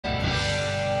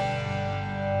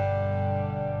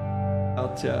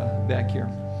Back here.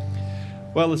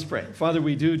 Well, let's pray. Father,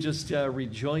 we do just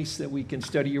rejoice that we can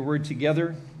study your word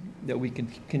together, that we can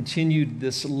continue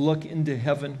this look into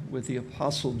heaven with the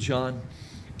Apostle John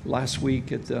last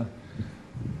week at the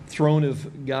throne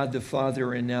of God the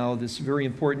Father, and now this very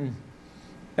important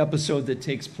episode that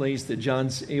takes place that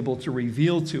John's able to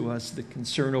reveal to us the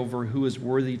concern over who is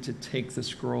worthy to take the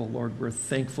scroll. Lord, we're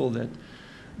thankful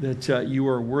that you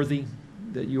are worthy,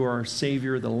 that you are our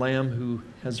Savior, the Lamb who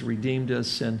has redeemed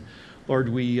us. And Lord,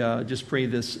 we just pray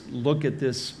this look at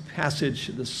this passage,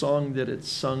 the song that it's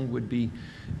sung would be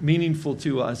meaningful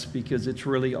to us because it's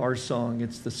really our song.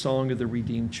 It's the song of the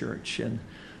redeemed church. And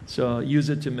so use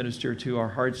it to minister to our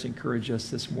hearts, encourage us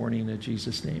this morning in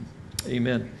Jesus' name.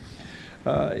 Amen.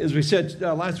 As we said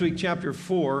last week, chapter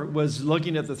 4 was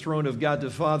looking at the throne of God the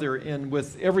Father, and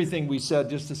with everything we said,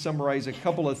 just to summarize a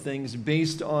couple of things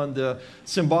based on the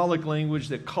symbolic language,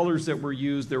 the colors that were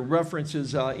used, the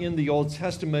references in the Old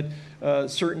Testament.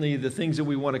 Certainly the things that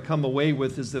we want to come away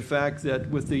with is the fact that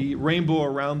with the rainbow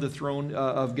around the throne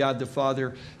of God the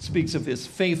Father speaks of his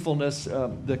faithfulness,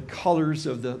 the colors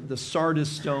of the sardis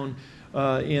stone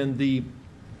and the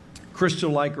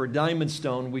crystal-like or diamond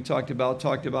stone we talked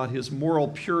about his moral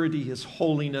purity, his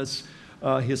holiness,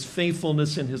 his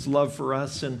faithfulness, and his love for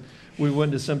us. And we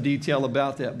went into some detail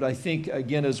about that. But I think,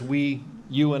 again, as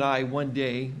you and I, one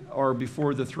day are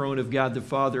before the throne of God the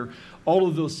Father, all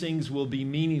of those things will be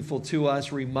meaningful to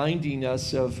us, reminding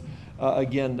us of,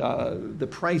 the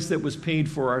price that was paid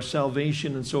for our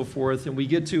salvation and so forth. And we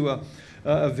get to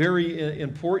a very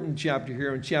important chapter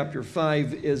here in chapter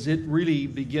 5, as it really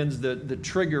begins the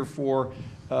trigger for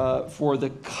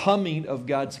the coming of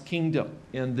God's kingdom.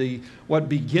 And what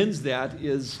begins that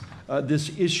is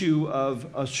this issue of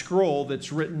a scroll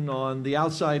that's written on the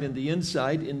outside and the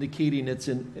inside, indicating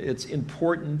its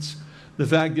importance. The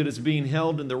fact that it's being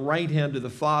held in the right hand of the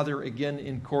Father,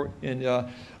 again,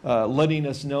 letting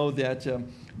us know that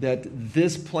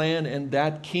this plan and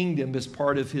that kingdom is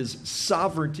part of his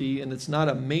sovereignty, and it's not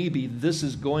a maybe. This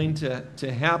is going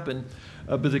to happen.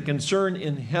 But the concern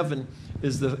in heaven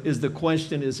is the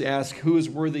question is asked, who is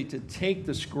worthy to take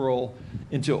the scroll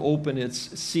and to open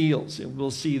its seals? And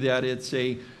we'll see that it's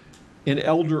an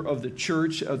elder of the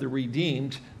church of the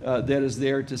redeemed that is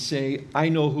there to say, I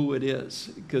know who it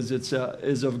is, because it's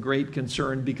is of great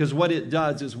concern. Because what it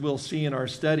does, as we'll see in our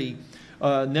study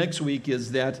next week,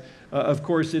 is that, of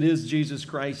course, it is Jesus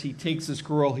Christ. He takes the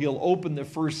scroll. He'll open the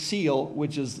first seal,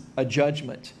 which is a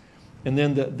judgment. And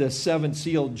then the seven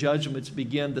seal judgments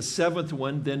begin. The seventh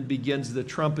one then begins the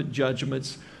trumpet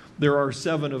judgments. There are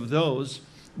 7 of those.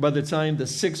 By the time the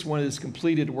 6th one is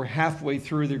completed, we're halfway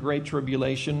through the Great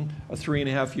Tribulation, a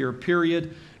 3.5-year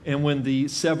period. And when the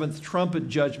 7th trumpet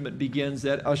judgment begins,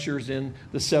 that ushers in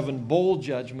the 7 bowl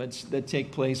judgments that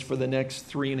take place for the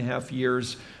next 3.5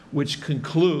 years, which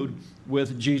conclude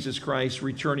with Jesus Christ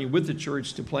returning with the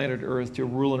church to planet Earth to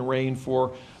rule and reign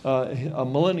for a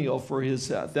millennial, for his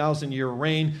 1,000-year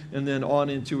reign, and then on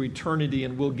into eternity.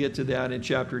 And we'll get to that in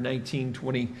chapter 19,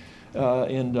 20,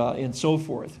 and so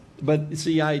forth. But it's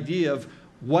the idea of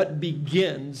what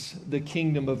begins the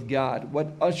kingdom of God,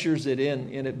 what ushers it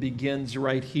in, and it begins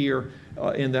right here,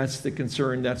 and that's the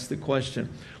concern, that's the question.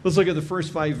 Let's look at the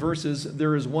first 5 verses.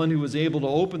 There is one who was able to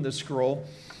open the scroll.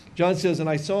 John says, and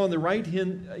I saw in the right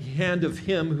hand of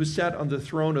him who sat on the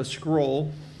throne a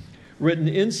scroll, written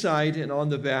inside and on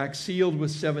the back, sealed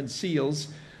with 7 seals.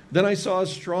 Then I saw a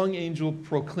strong angel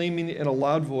proclaiming in a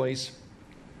loud voice,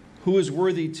 who is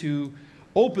worthy to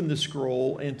open the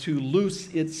scroll and to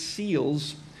loose its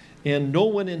seals, and no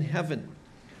one in heaven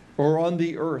or on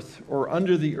the earth or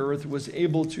under the earth was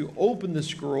able to open the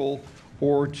scroll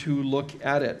or to look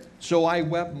at it. So I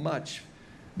wept much,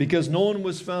 because no one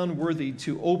was found worthy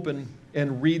to open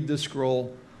and read the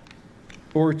scroll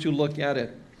or to look at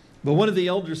it. But one of the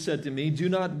elders said to me, do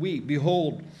not weep.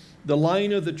 Behold, the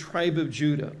Lion of the tribe of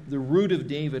Judah, the Root of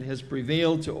David, has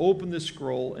prevailed to open the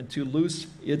scroll and to loose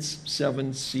its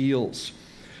 7 seals.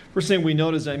 First thing we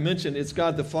note, as I mentioned, it's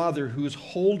God the Father who's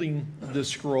holding the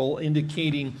scroll,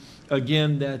 indicating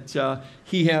again that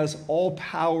he has all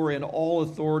power and all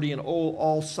authority and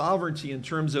all sovereignty in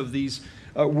terms of these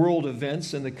world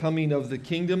events and the coming of the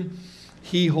kingdom.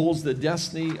 He holds the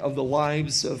destiny of the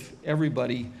lives of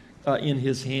everybody in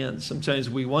his hands. Sometimes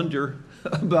we wonder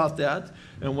about that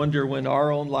and wonder when our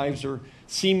own lives are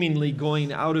seemingly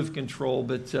going out of control,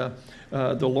 but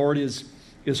the Lord is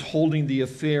holding the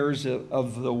affairs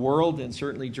of the world and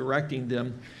certainly directing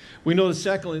them. We know,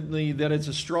 secondly, that it's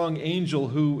a strong angel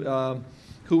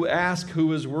who asks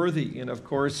who is worthy. And of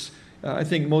course, I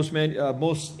think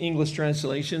most English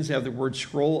translations have the word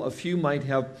scroll. A few might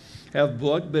have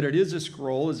book, but it is a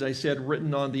scroll, as I said,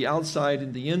 written on the outside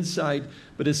and the inside,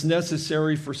 but it's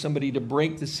necessary for somebody to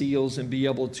break the seals and be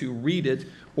able to read it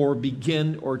or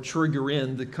begin or trigger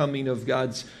in the coming of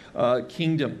God's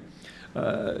kingdom.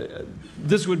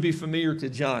 This would be familiar to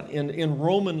John. In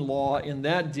Roman law in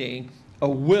that day, a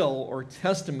will or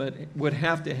testament would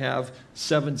have to have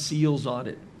 7 seals on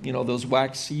it. You know, those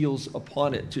wax seals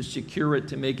upon it to secure it,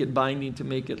 to make it binding, to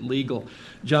make it legal.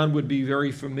 John would be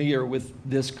very familiar with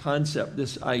this concept,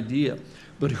 this idea.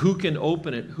 But who can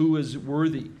open it? Who is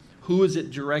worthy? Who is it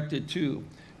directed to?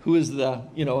 Who is the,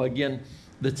 again,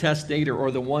 the testator, or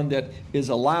the one that is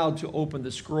allowed to open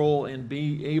the scroll and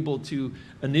be able to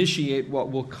initiate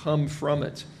what will come from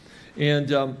it?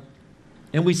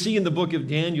 And we see in the book of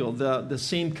Daniel the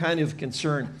same kind of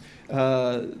concern.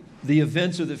 The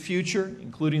events of the future,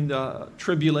 including the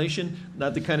tribulation,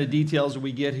 not the kind of details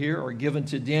we get here, are given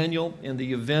to Daniel, and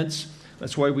the events.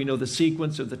 That's why we know the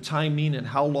sequence of the timing and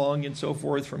how long and so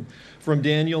forth from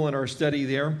Daniel in our study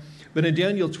there. But in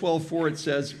Daniel 12:4 it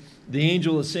says, the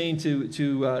angel is saying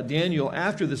to Daniel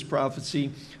after this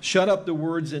prophecy, shut up the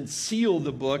words and seal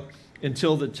the book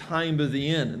until the time of the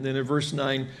end. And then in verse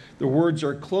 9, the words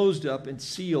are closed up and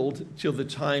sealed till the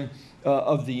time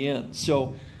of the end.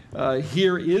 So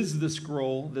here is the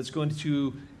scroll that's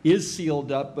is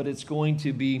sealed up, but it's going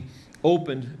to be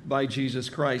opened by Jesus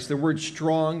Christ. The word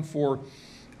strong for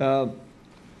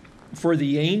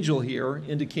the angel here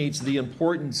indicates the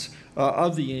importance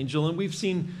of the angel. And we've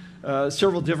seen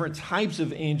several different types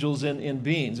of angels and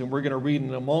beings. And we're going to read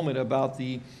in a moment about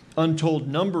the untold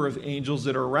number of angels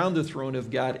that are around the throne of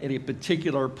God at a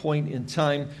particular point in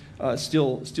time,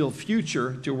 still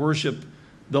future, to worship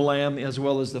the Lamb as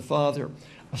well as the Father.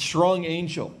 A strong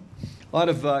angel. A lot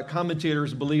of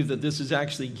commentators believe that this is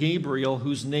actually Gabriel,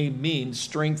 whose name means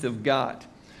strength of God.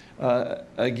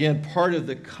 Again, part of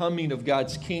the coming of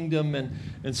God's kingdom,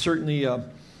 and certainly a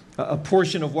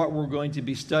portion of what we're going to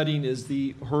be studying is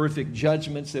the horrific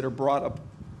judgments that are brought up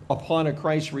upon a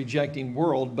Christ-rejecting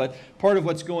world. But part of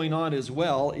what's going on as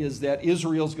well is that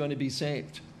Israel's going to be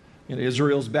saved.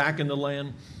 Israel's back in the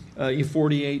land. In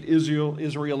 48,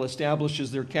 Israel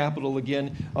establishes their capital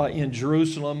again in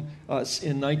Jerusalem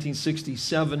in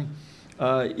 1967.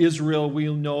 Israel,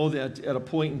 we know that at a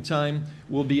point in time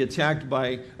will be attacked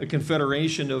by a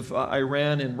confederation of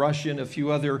Iran and Russia and a few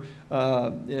other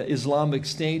Islamic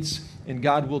states, and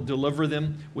God will deliver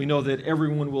them. We know that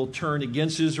everyone will turn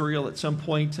against Israel at some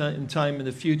point in time in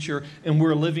the future, and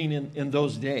we're living in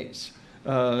those days.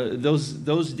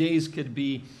 Those days could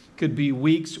be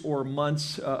weeks or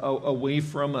months away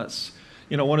from us.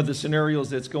 One of the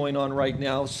scenarios that's going on right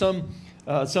now, some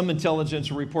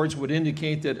intelligence reports would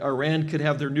indicate that Iran could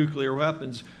have their nuclear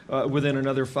weapons within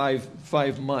another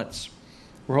five months.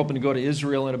 We're hoping to go to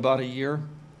Israel in about a year.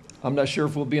 I'm not sure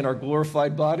if we'll be in our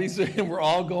glorified bodies and we're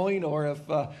all going, or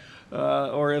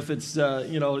if it's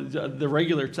the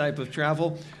regular type of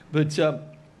travel.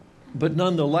 But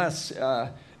nonetheless,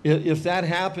 if that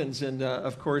happens, and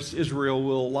of course Israel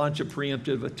will launch a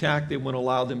preemptive attack, they won't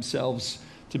allow themselves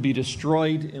to be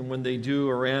destroyed. And when they do,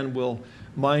 Iran will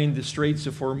mine the Straits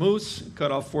of Hormuz,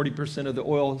 cut off 40% of the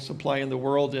oil supply in the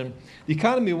world, and the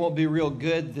economy won't be real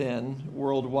good then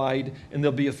worldwide, and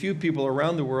there'll be a few people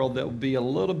around the world that will be a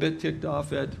little bit ticked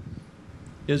off at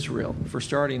Israel for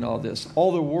starting all this.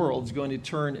 All the world's going to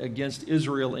turn against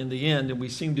Israel in the end, and we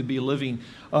seem to be living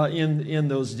in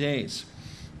those days.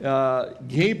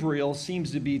 Gabriel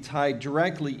seems to be tied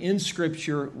directly in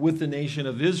Scripture with the nation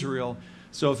of Israel.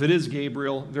 So if it is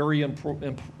Gabriel, very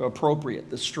appropriate,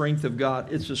 the strength of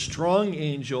God. It's a strong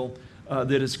angel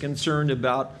that is concerned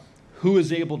about who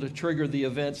is able to trigger the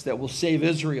events that will save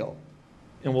Israel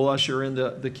and will usher in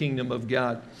the kingdom of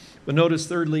God. But notice,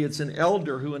 thirdly, it's an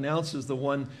elder who announces the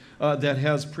one that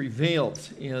has prevailed.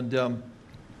 And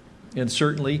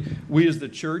certainly, we as the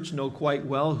church know quite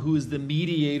well who is the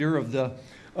mediator of the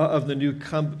new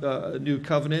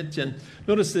covenant. And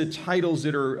notice the titles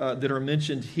that are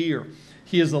mentioned here.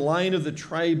 He is the Lion of the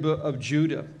tribe of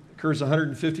Judah. Occurs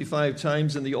 155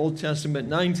 times in the Old Testament,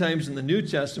 9 times in the New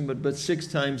Testament, but 6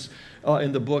 times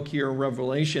in the book here in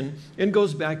Revelation, and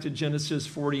goes back to Genesis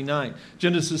 49.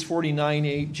 Genesis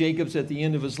 49:8, Jacob's at the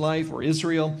end of his life, or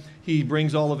Israel. He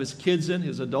brings all of his kids in,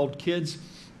 his adult kids,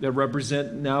 that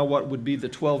represent now what would be the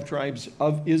 12 tribes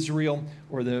of Israel,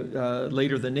 or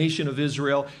later the nation of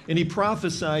Israel, and he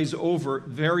prophesies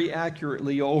very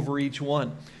accurately over each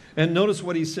one. And notice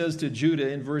what he says to Judah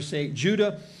in verse 8.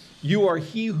 Judah, you are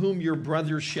he whom your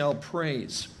brothers shall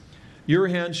praise. Your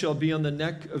hand shall be on the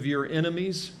neck of your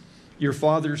enemies. Your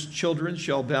father's children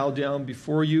shall bow down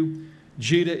before you.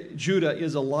 Judah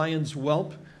is a lion's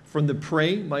whelp. From the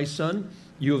prey, my son,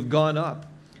 you have gone up.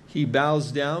 He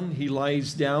bows down, he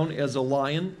lies down as a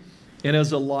lion, and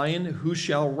as a lion, who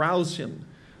shall rouse him?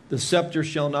 The scepter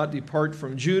shall not depart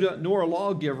from Judah, nor a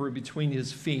lawgiver between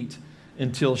his feet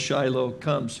until Shiloh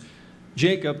comes.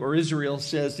 Jacob, or Israel,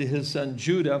 says to his son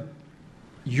Judah,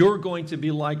 you're going to be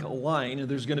like a lion, and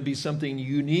there's going to be something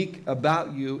unique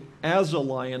about you as a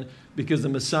lion because the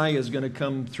Messiah is going to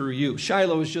come through you.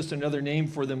 Shiloh is just another name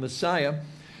for the Messiah,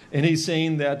 and he's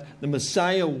saying that the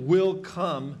Messiah will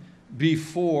come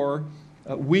before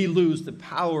we lose the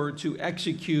power to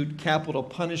execute capital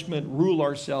punishment, rule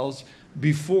ourselves,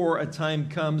 before a time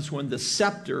comes when the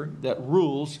scepter that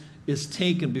rules is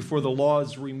taken, before the law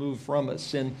is removed from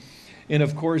us. And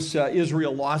of course,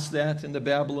 Israel lost that in the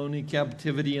Babylonian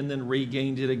captivity and then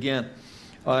regained it again.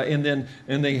 And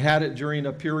they had it during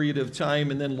a period of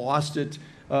time and then lost it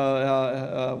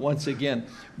once again.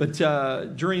 But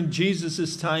during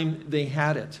Jesus' time, they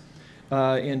had it.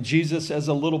 And Jesus, as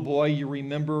a little boy, you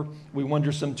remember, we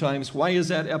wonder sometimes, why is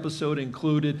that episode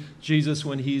included? Jesus,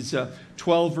 when he's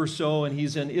 12 or so, and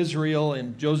he's in Israel,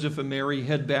 and Joseph and Mary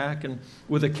head back, and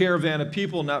with a caravan of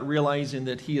people, not realizing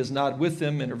that he is not with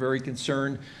them, and are very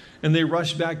concerned. And they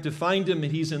rush back to find him,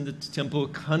 and he's in the temple,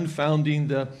 confounding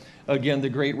the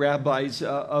great rabbis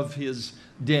of his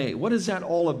day. What is that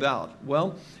all about?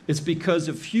 Well, it's because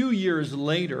a few years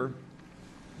later,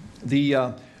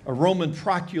 a Roman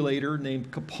procurator named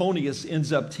Coponius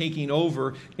ends up taking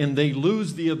over, and they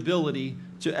lose the ability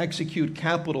to execute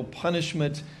capital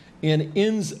punishment, and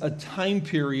ends a time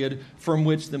period from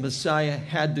which the Messiah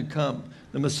had to come.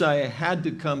 The Messiah had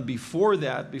to come before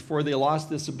that, before they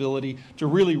lost this ability to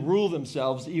really rule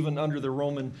themselves, even under the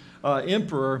Roman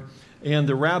emperor. And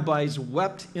the rabbis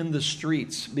wept in the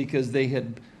streets because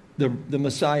the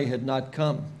Messiah had not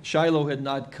come. Shiloh had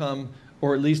not come,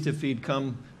 or at least if he'd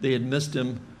come, they had missed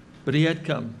him. But he had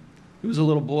come. He was a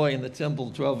little boy in the temple,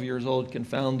 12 years old,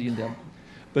 confounding them.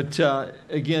 But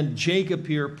again, Jacob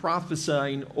here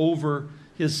prophesying over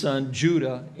his son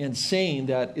Judah and saying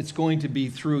that it's going to be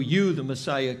through you the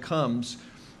Messiah comes,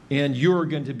 and you're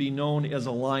going to be known as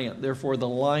a lion. Therefore, the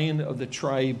Lion of the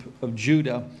tribe of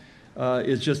Judah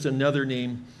is just another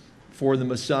name for the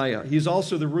Messiah. He's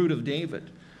also the root of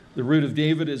David. The root of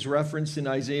David is referenced in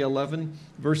Isaiah 11,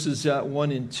 verses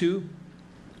 1 and 2.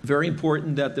 Very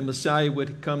important that the Messiah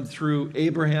would come through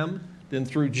Abraham, then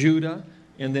through Judah,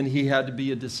 and then he had to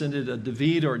be a descendant of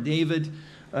David or David.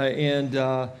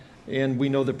 And we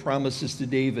know the promises to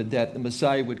David that the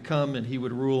Messiah would come and he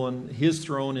would rule on his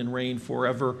throne and reign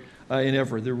forever and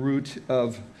ever, the root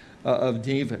of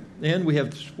David. And we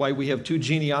have two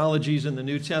genealogies in the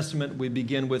New Testament. We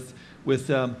begin with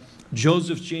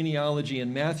Joseph's genealogy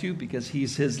in Matthew because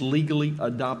he's his legally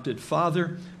adopted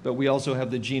father. But we also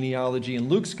have the genealogy in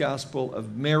Luke's gospel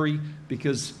of Mary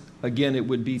because, again, it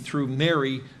would be through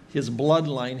Mary. His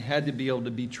bloodline had to be able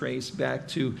to be traced back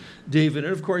to David.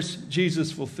 And of course, Jesus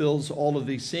fulfills all of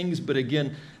these things. But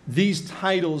again, these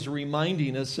titles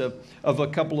reminding us of a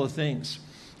couple of things.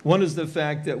 One is the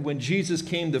fact that when Jesus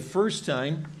came the first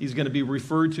time, he's going to be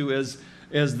referred to as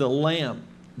the Lamb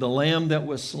that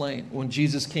was slain. When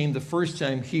Jesus came the first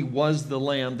time, he was the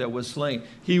Lamb that was slain.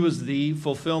 He was the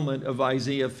fulfillment of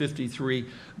Isaiah 53,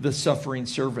 the suffering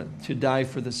servant, to die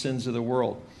for the sins of the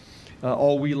world.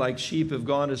 All we like sheep have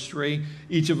gone astray.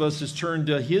 Each of us has turned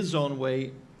to his own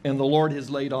way, and the Lord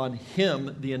has laid on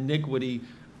him the iniquity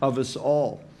of us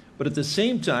all. But at the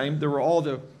same time, there were all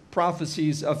the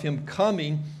prophecies of him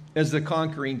coming as the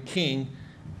conquering king,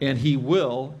 and he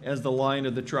will as the Lion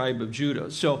of the tribe of Judah.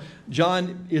 So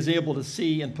John is able to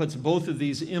see and puts both of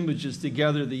these images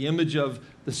together, the image of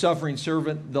the suffering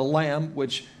servant, the Lamb,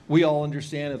 which we all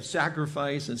understand of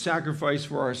sacrifice and sacrifice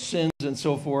for our sins and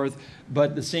so forth,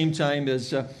 but at the same time as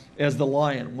the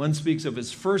Lion. One speaks of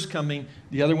his first coming,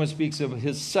 the other one speaks of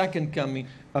his second coming,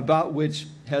 about which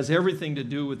has everything to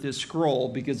do with this scroll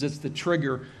because it's the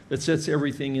trigger that sets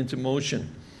everything into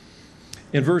motion.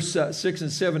 In verse 6 and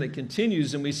 7, it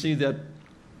continues, and we see that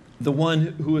the one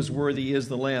who is worthy is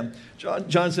the Lamb.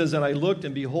 John says, and I looked,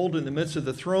 and behold, in the midst of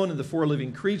the throne and the four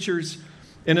living creatures,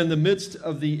 and in the midst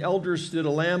of the elders stood a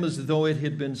lamb as though it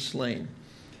had been slain,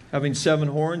 having 7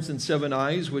 horns and 7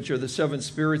 eyes, which are the 7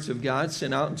 spirits of God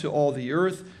sent out into all the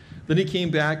earth. Then he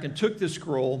came back and took the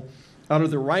scroll out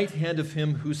of the right hand of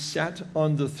him who sat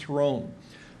on the throne.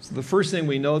 So the first thing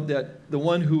we note that the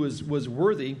one who was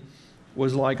worthy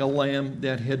was like a lamb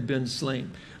that had been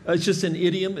slain. It's just an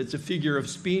idiom. It's a figure of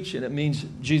speech, and it means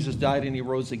Jesus died and he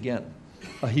rose again.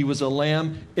 He was a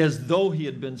lamb as though he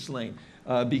had been slain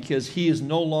because he is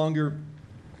no longer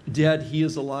dead. He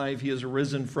is alive. He has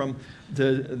risen from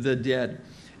the dead.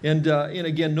 And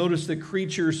again, notice the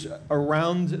creatures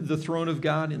around the throne of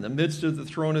God, in the midst of the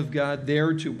throne of God,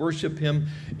 there to worship him.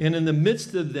 And in the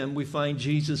midst of them, we find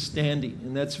Jesus standing.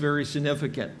 And that's very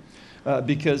significant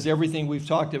because everything we've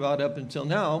talked about up until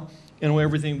now, and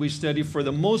everything we study for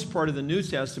the most part of the New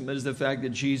Testament, is the fact that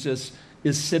Jesus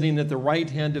is sitting at the right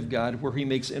hand of God, where he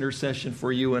makes intercession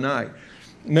for you and I.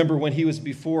 Remember when he was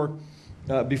before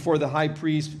the high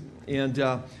priest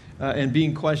and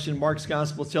being questioned, Mark's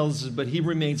gospel tells us, but he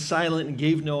remained silent and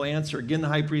gave no answer. Again, the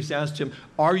high priest asked him,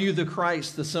 "Are you the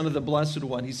Christ, the Son of the Blessed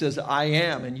One?" He says, "I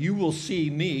am, and you will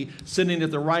see me sitting at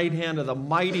the right hand of the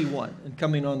Mighty One and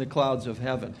coming on the clouds of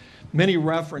heaven." Many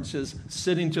references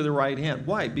sitting to the right hand.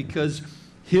 Why? Because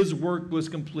his work was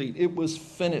complete. It was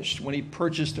finished. When he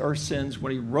purchased our sins,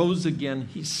 when he rose again,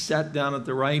 he sat down at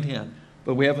the right hand.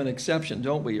 But we have an exception,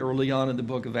 don't we, early on in the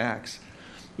book of Acts.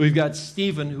 We've got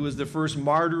Stephen, who is the first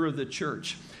martyr of the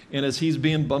church. And as he's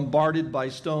being bombarded by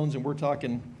stones, and we're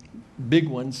talking big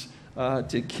ones,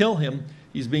 to kill him,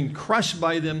 he's being crushed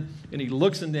by them, and he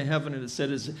looks into heaven, and it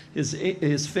said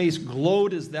his face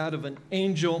glowed as that of an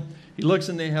angel. He looks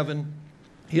into heaven.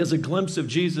 He has a glimpse of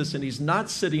Jesus, and he's not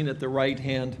sitting at the right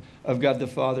hand of God the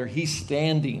Father. He's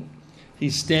standing.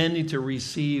 He's standing to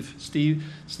receive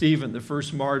Stephen, the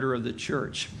first martyr of the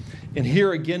church. And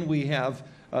here again we have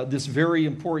this very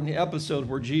important episode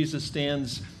where Jesus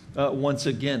stands once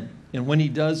again. And when he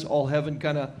does, all heaven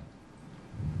kind of,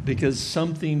 because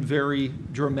something very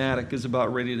dramatic is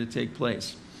about ready to take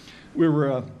place. We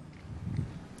were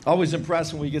always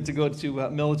impressed when we get to go to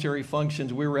military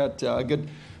functions. We were at a good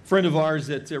friend of ours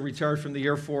that retired from the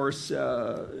Air Force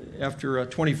after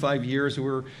 25 years. We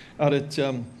were out at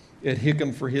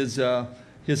Hickam for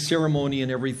his ceremony and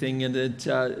everything. And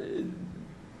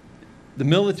the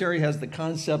military has the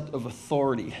concept of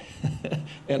authority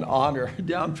and honor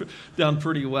down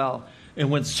pretty well. And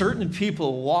when certain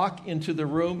people walk into the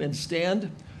room and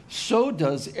stand, so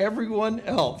does everyone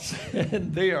else.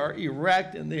 And they are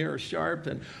erect and they are sharp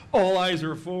and all eyes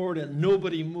are forward and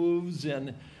nobody moves.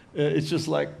 And it's just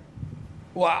like,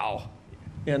 wow.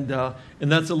 And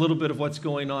that's a little bit of what's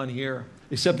going on here,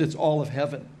 except it's all of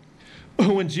heaven.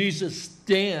 When Jesus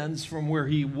stands from where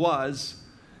he was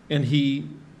and he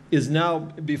is now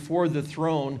before the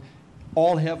throne,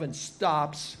 all heaven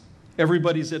stops.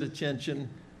 Everybody's at attention.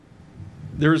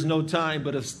 There is no time,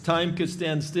 but if time could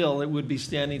stand still, it would be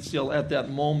standing still at that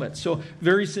moment. So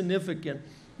very significant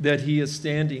that he is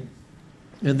standing.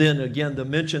 And then again, the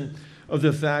mention of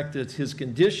the fact that his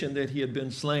condition, that he had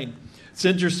been slain. It's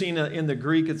interesting, in the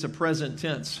Greek, it's a present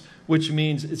tense, which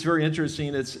means, it's very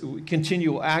interesting, it's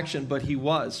continual action, but he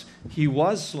was. He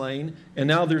was slain, and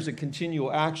now there's a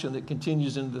continual action that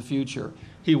continues into the future.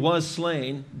 He was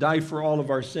slain, died for all of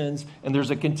our sins, and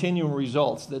there's a continuing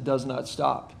result that does not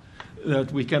stop,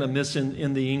 that we kind of miss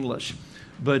in the English.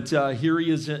 But here he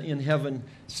is in heaven,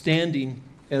 standing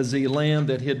as a lamb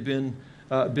that had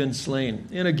been slain.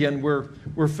 And again,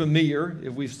 we're familiar,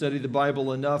 if we've studied the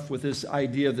Bible enough, with this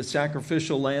idea of the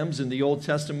sacrificial lambs in the Old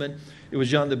Testament. It was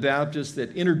John the Baptist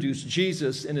that introduced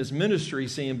Jesus in his ministry,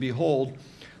 saying, "Behold,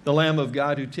 the Lamb of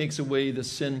God who takes away the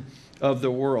sin of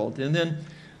the world." And then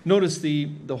notice the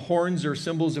horns are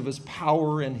symbols of his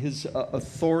power and his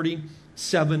authority.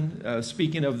 7,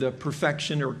 speaking of the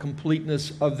perfection or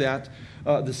completeness of that.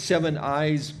 The 7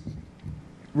 eyes,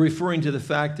 referring to the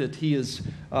fact that he is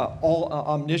all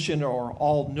omniscient or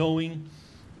all-knowing.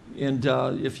 And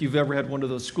if you've ever had one of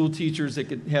those school teachers that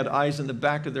had eyes in the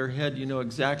back of their head, you know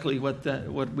exactly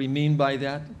what we mean by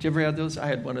that. Did you ever have those? I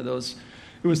had one of those.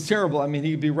 It was terrible. I mean,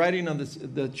 he'd be writing on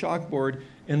the chalkboard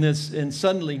and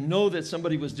suddenly know that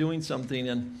somebody was doing something.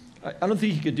 And I don't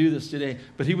think he could do this today,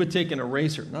 but he would take an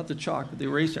eraser, not the chalk, but the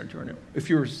eraser, and turn it. If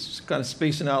you were kind of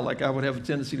spacing out like I would have a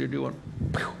tendency to do,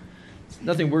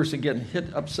 nothing worse than getting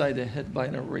hit upside the head by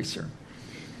an eraser.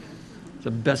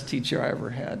 The best teacher I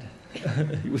ever had.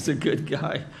 He was a good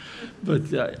guy,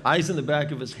 but eyes in the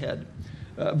back of his head.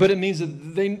 But it means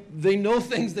that they know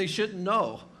things they shouldn't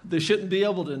know. They shouldn't be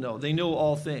able to know. They know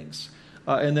all things,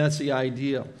 and that's the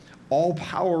idea.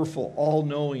 All-powerful,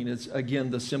 all-knowing is, again,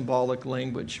 the symbolic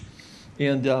language.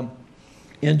 And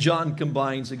John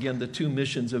combines, again, the two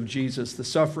missions of Jesus, the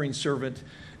suffering servant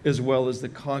as well as the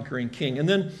conquering king. And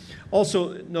then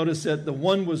also notice that the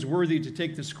one was worthy to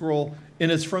take the scroll,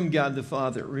 and it's from God the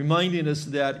Father, reminding us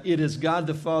that it is God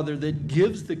the Father that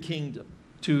gives the kingdom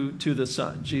to the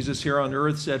Son. Jesus here on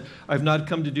earth said, "I've not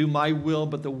come to do my will,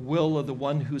 but the will of the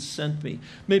one who sent me."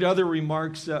 Made other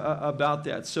remarks about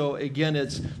that. So again,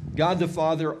 it's God the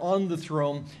Father on the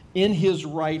throne in his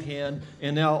right hand,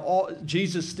 and now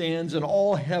Jesus stands and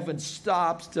all heaven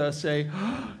stops to say,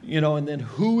 and then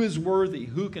who is worthy?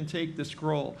 Who can take the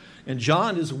scroll? And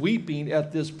John is weeping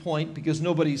at this point because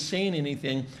nobody's saying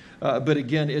anything. But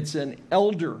again, it's an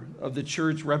elder of the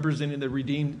church representing the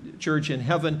redeemed church in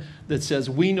heaven that says,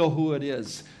 we know who it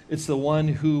is. It's the one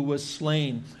who was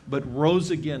slain but rose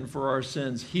again for our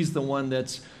sins. He's the one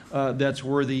that's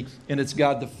worthy, and it's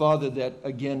God the Father that,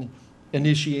 again,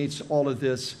 initiates all of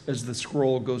this as the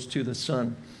scroll goes to the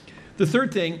Son. The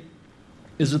third thing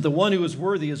is that the one who is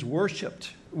worthy is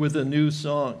worshiped with a new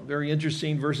song. Very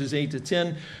interesting, verses 8 to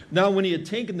 10. Now when he had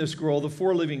taken the scroll, the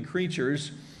 4 living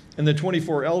creatures and the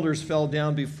 24 elders fell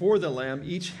down before the Lamb,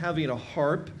 each having a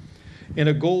harp and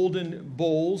a golden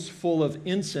bowls full of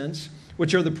incense,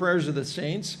 which are the prayers of the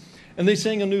saints. And they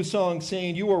sang a new song,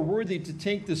 saying, you are worthy to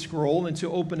take the scroll and to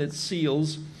open its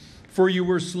seals, for you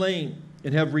were slain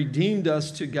and have redeemed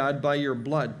us to God by your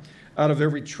blood out of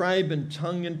every tribe and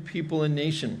tongue and people and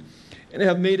nation, and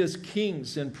have made us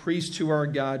kings and priests to our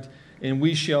God, and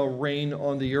we shall reign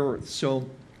on the earth. So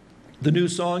the new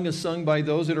song is sung by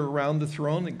those that are around the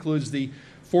throne. It includes the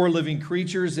 4 living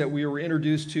creatures that we were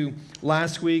introduced to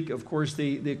last week. Of course,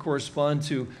 they correspond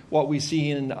to what we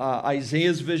see in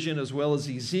Isaiah's vision as well as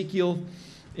Ezekiel.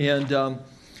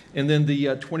 And then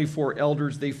the 24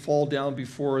 elders, they fall down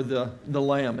before the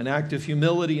Lamb, an act of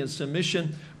humility and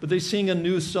submission, but they sing a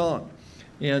new song.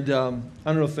 And I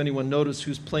don't know if anyone noticed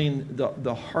who's playing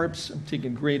the harps. I'm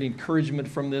taking great encouragement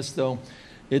from this, though.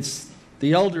 It's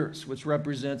the elders, which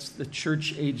represents the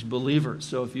church-age believers.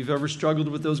 So if you've ever struggled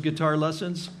with those guitar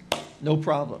lessons, no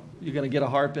problem. You're going to get a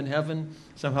harp in heaven.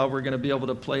 Somehow we're going to be able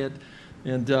to play it.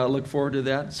 And look forward to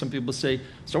that. Some people say,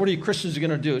 so what are you Christians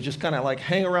going to do? Just kind of like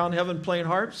hang around heaven playing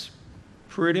harps?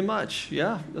 Pretty much,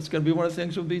 yeah. That's going to be one of the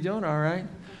things we'll be doing, all right.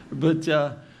 But,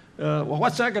 well,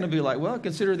 what's that going to be like? Well,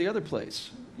 consider the other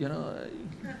place. You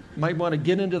might want to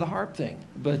get into the harp thing.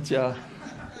 But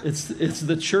it's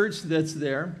the church that's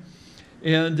there.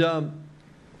 And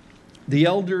the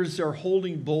elders are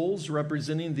holding bowls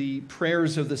representing the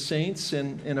prayers of the saints.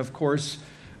 And of course,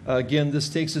 again, this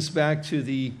takes us back to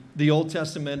the Old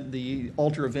Testament, the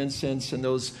altar of incense, and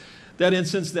that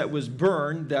incense that was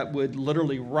burned, that would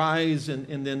literally rise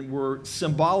and then were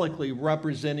symbolically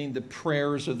representing the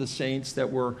prayers of the saints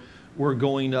that were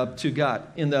going up to God.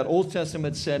 In that Old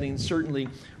Testament setting, certainly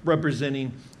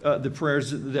representing the prayers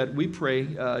that we pray,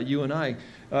 you and I.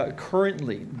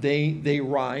 Currently, they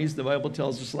rise, the Bible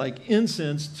tells us, like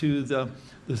incense to the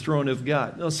throne of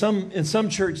God. Now, in some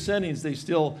church settings, they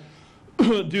still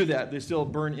do that. They still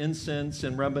burn incense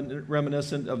and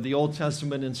reminiscent of the Old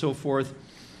Testament and so forth.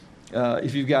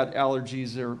 If you've got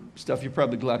allergies or stuff, you're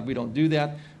probably glad we don't do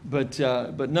that. But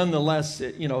nonetheless,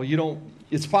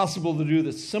 it's possible to do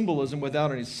the symbolism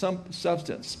without any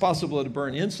substance. It's possible to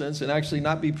burn incense and actually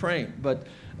not be praying. But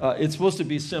it's supposed to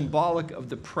be symbolic of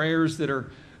the prayers that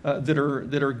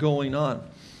are going on.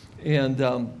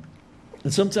 And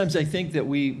sometimes I think that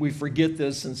we forget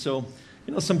this, and so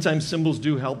sometimes symbols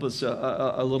do help us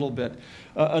a little bit.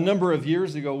 A number of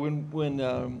years ago,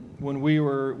 when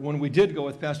we did go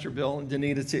with Pastor Bill and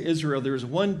Danita to Israel, there was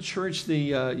one church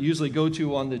they usually go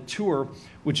to on the tour,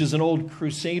 which is an old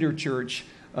Crusader church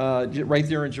right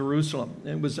there in Jerusalem.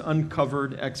 It was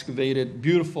uncovered, excavated,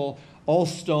 beautiful, all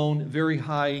stone, very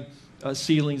high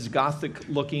ceilings, Gothic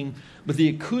looking. But the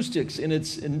acoustics, and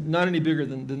it's not any bigger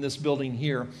than this building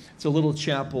here. It's a little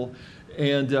chapel,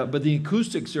 but the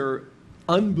acoustics are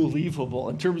unbelievable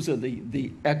in terms of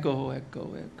the echo.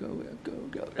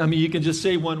 I mean, you can just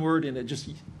say one word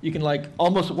and you can like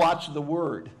almost watch the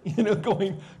word,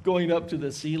 going up to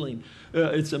the ceiling.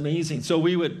 It's amazing. So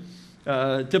we would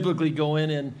typically go in,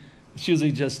 and it's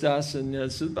usually just us, and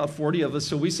it's about 40 of us.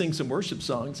 So we sing some worship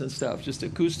songs and stuff, just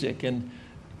acoustic, and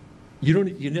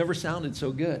you never sounded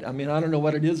so good. I mean, I don't know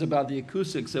what it is about the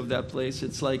acoustics of that place.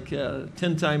 It's like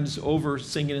 10 times over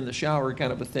singing in the shower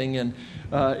kind of a thing, and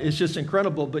it's just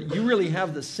incredible. But you really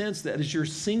have the sense that as you're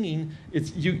singing,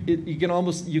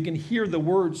 you can hear the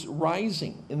words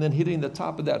rising and then hitting the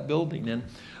top of that building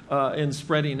and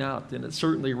spreading out. And it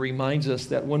certainly reminds us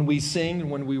that when we sing,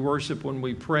 when we worship, when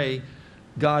we pray,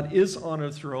 God is on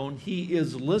a throne. He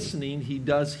is listening. He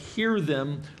does hear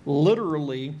them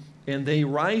literally, and they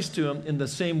rise to him in the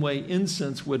same way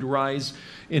incense would rise.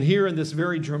 And here in this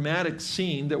very dramatic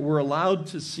scene that we're allowed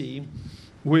to see,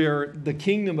 where the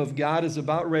kingdom of God is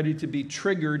about ready to be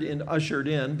triggered and ushered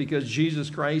in because Jesus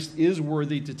Christ is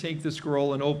worthy to take the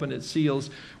scroll and open its seals.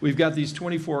 We've got these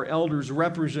 24 elders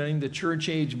representing the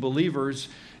church-age believers,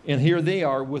 and here they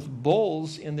are with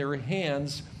bowls in their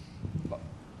hands,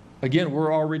 Again,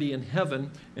 we're already in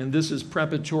heaven, and this is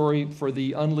preparatory for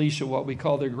the unleash of what we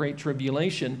call the Great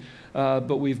Tribulation.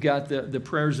 But we've got the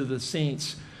prayers of the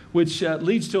saints, which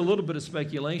leads to a little bit of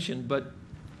speculation. But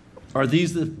are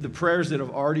these the prayers that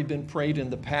have already been prayed in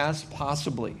the past?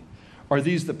 Possibly. Are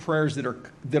these the prayers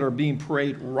that are being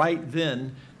prayed right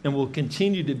then and will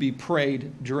continue to be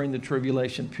prayed during the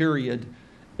tribulation period?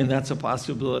 And that's a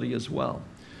possibility as well.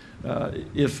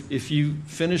 If you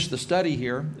finish the study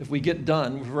here, if we get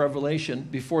done with Revelation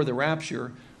before the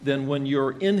rapture, then when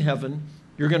you're in heaven,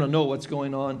 you're going to know what's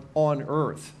going on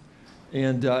earth.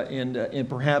 And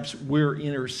perhaps we're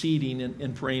interceding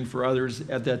and praying for others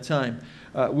at that time.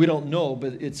 We don't know,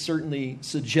 but it's certainly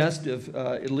suggestive,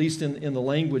 at least in the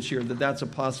language here, that that's a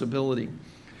possibility.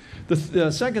 The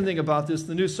second thing about this,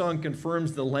 the new song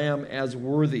confirms the Lamb as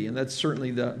worthy, and that's certainly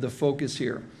the focus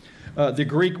here. The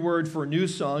Greek word for new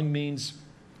song means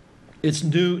it's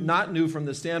new, not new from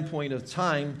the standpoint of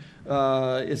time.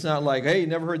 It's not like, hey,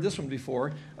 never heard this one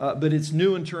before, but it's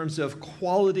new in terms of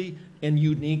quality and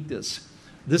uniqueness.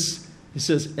 This, he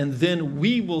says, and then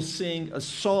we will sing a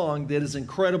song that is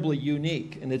incredibly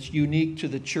unique, and it's unique to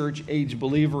the church age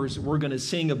believers. We're going to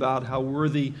sing about how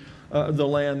worthy the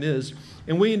Lamb is.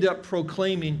 And we end up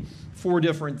proclaiming 4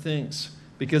 different things,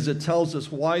 because it tells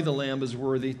us why the Lamb is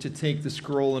worthy to take the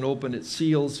scroll and open its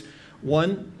seals.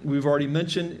 1, we've already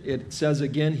mentioned, it says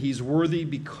again, he's worthy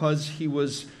because he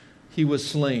was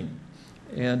slain.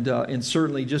 And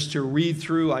certainly just to read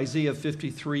through Isaiah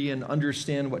 53 and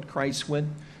understand what Christ went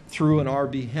through on our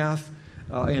behalf,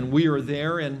 and we are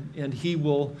there, and he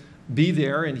will be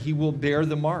there, and he will bear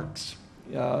the marks.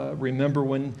 Remember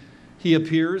when he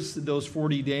appears, those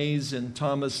 40 days, and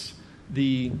Thomas,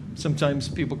 sometimes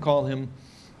people call him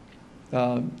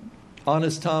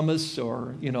Honest Thomas,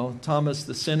 or Thomas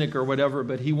the cynic or whatever,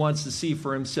 but he wants to see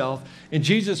for himself. And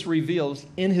Jesus reveals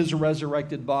in his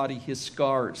resurrected body his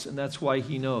scars, and that's why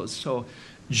he knows. So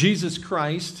Jesus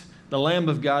Christ, the Lamb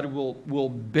of God, will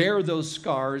bear those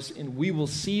scars, and we will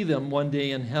see them one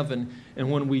day in heaven. And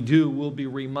when we do, we'll be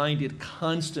reminded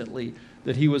constantly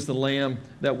that he was the Lamb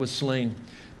that was slain.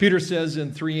 Peter says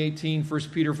in 3:18, 1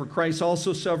 Peter, for Christ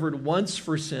also suffered once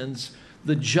for sins,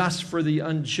 the just for the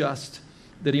unjust,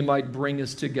 that he might bring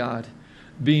us to God,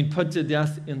 being put to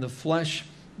death in the flesh,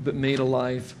 but made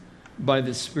alive by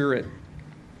the Spirit.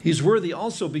 He's worthy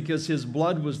also because his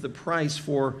blood was the price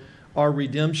for our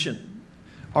redemption.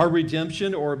 Our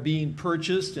redemption, or being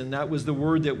purchased, and that was the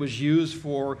word that was used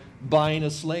for buying a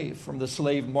slave from the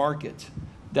slave market.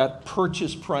 That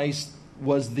purchase price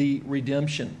was the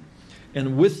redemption.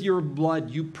 And with your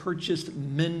blood, you purchased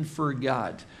men for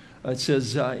God. It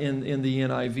says in the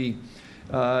NIV.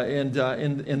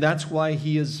 And that's why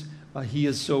he is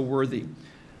so worthy.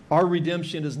 Our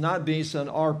redemption is not based on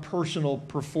our personal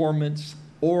performance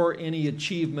or any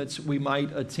achievements we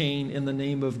might attain in the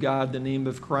name of God, the name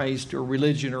of Christ, or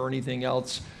religion, or anything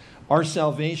else. Our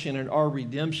salvation and our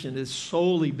redemption is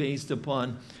solely based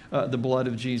upon the blood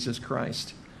of Jesus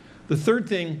Christ. The third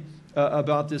thing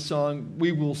about this song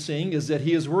we will sing is that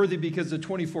he is worthy because the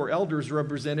 24 elders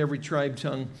represent every tribe,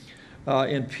 tongue,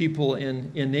 and people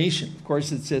in nation. Of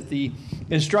course, it's at the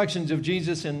instructions of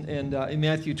Jesus in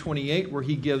Matthew 28, where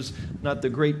he gives not the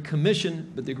Great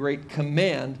Commission, but the Great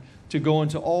Command to go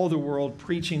into all the world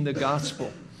preaching the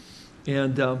gospel.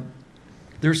 And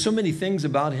there's so many things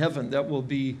about heaven that will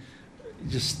be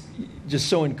just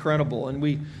so incredible. And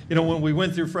when we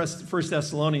went through First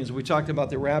Thessalonians, we talked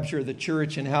about the rapture of the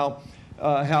church and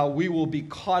how we will be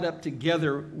caught up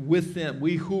together with them.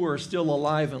 We who are still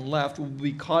alive and left will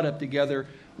be caught up together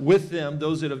with them,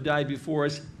 those that have died before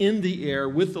us, in the air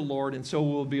with the Lord, and so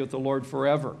we will be with the Lord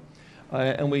forever.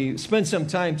 And we spent some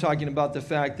time talking about the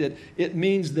fact that it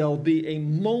means there'll be a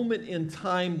moment in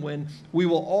time when we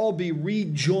will all be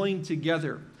rejoined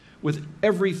together with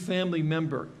every family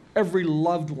member, every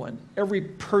loved one, every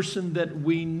person that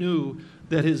we knew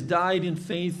that has died in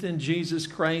faith in Jesus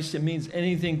Christ. It means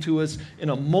anything to us. In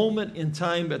a moment in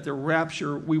time at the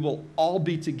rapture, we will all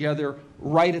be together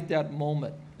right at that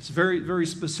moment. It's very, very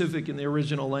specific in the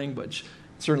original language.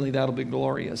 Certainly that'll be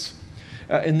glorious.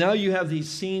 And now you have these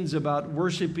scenes about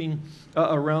worshiping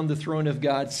around the throne of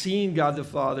God, seeing God the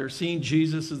Father, seeing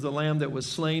Jesus as the Lamb that was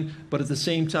slain, but at the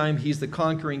same time, he's the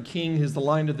conquering King, he's the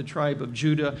Lion of the tribe of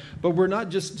Judah. But we're not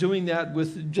just doing that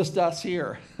with just us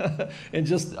here and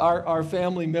just our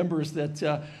family members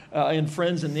that and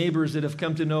friends and neighbors that have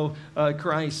come to know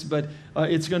Christ, but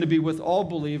it's going to be with all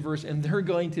believers, and they're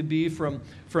going to be from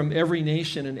every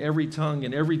nation and every tongue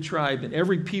and every tribe and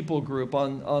every people group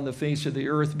on the face of the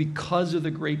earth because of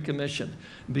the Great Commission,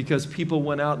 because people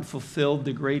went out and fulfilled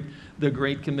the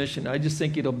Great Commission. I just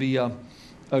think it'll be a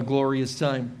glorious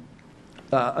time.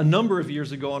 a number of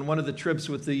years ago on one of the trips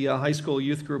with the high school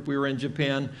youth group. We were in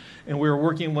Japan, and we were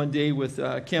working one day with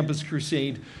Campus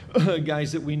Crusade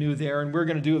guys that we knew there, and we were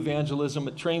going to do evangelism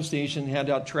at train station, hand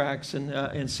out tracts and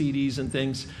CDs and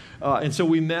things. And so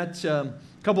we met a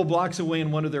couple blocks away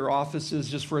in one of their offices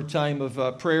just for a time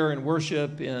of prayer and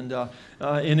worship and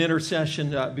an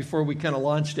intercession before we kind of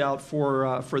launched out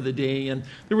for the day. And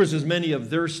there was as many of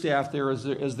their staff there as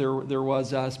there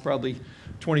was us, probably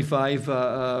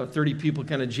 25, 30 people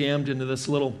kind of jammed into this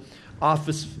little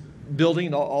office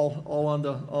building, all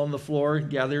on the floor,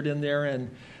 gathered in there and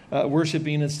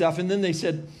worshiping and stuff. And then they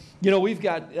said, we've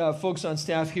got folks on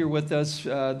staff here with us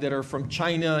that are from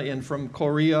China and from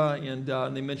Korea, and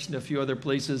they mentioned a few other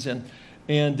places. And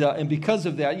because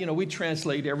of that, we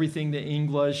translate everything to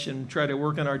English and try to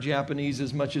work on our Japanese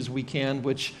as much as we can,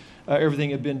 which everything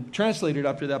had been translated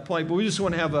up to that point. But we just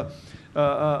want to have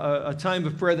a time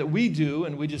of prayer that we do,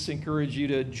 and we just encourage you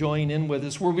to join in with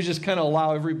us, where we just kind of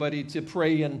allow everybody to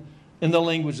pray in the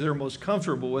language they're most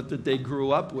comfortable with, that they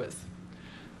grew up with.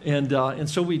 And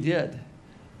so we did.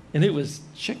 And it was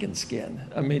chicken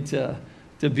skin. I mean, to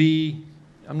be,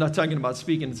 I'm not talking about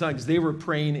speaking in tongues. They were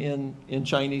praying in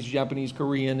Chinese, Japanese,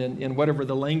 Korean, and whatever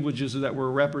the languages that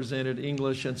were represented,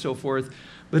 English and so forth.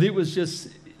 But it was just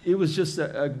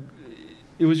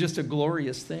a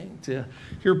glorious thing to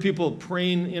hear people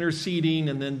praying, interceding,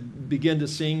 and then begin to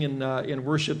sing and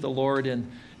worship the Lord, and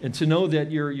to know that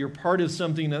you're part of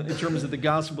something in terms of the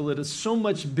gospel that is so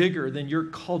much bigger than your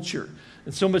culture,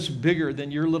 and so much bigger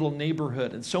than your little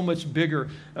neighborhood, and so much bigger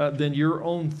than your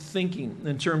own thinking,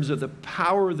 in terms of the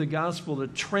power of the gospel to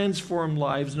transform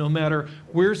lives, no matter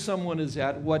where someone is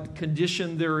at, what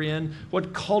condition they're in,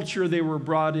 what culture they were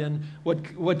brought in,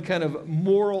 what kind of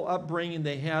moral upbringing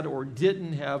they had or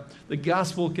didn't have. The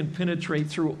gospel can penetrate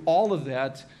through all of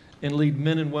that and lead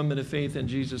men and women to faith in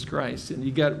Jesus Christ. And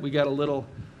we got a little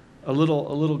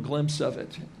glimpse of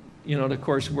it. And of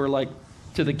course, we're like,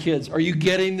 to the kids, are you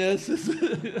getting this?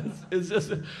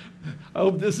 I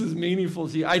hope this is meaningful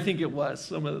to you. I think it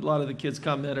was. A lot of the kids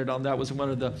commented on that was one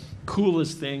of the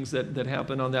coolest things that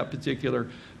happened on that particular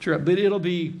trip. But it'll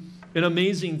be an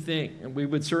amazing thing. And we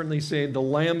would certainly say the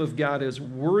Lamb of God is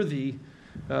worthy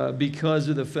because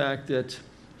of the fact that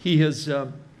he has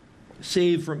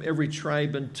saved from every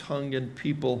tribe and tongue and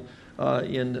people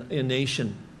in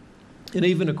nation. And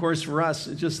even, of course, for us,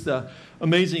 just the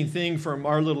amazing thing from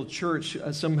our little church,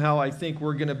 somehow I think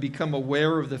we're going to become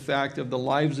aware of the fact of the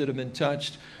lives that have been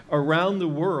touched around the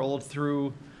world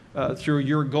through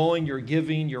your going, your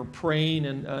giving, your praying,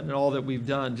 and all that we've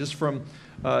done. Just from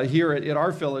here at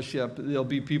our fellowship, there'll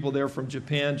be people there from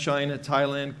Japan, China,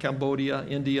 Thailand, Cambodia,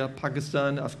 India,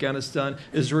 Pakistan, Afghanistan,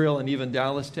 Israel, and even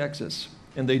Dallas, Texas.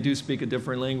 And they do speak a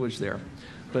different language there.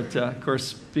 But, of course,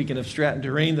 speaking of Stratton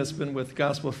Terrain, that's been with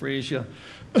Gospel for Asia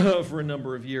for a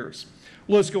number of years.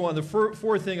 Well, let's go on. The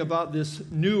fourth thing about this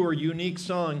new or unique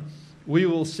song we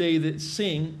will say that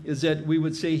sing is that we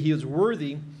would say he is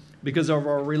worthy because of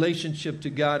our relationship to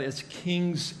God as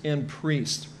kings and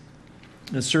priests.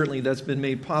 And certainly that's been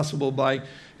made possible by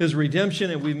his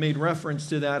redemption, and we've made reference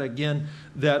to that again,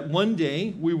 that one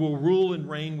day we will rule and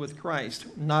reign with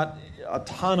Christ, not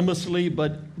autonomously,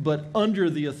 but under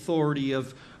the authority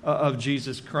of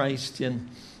Jesus Christ, and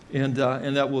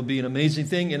that will be an amazing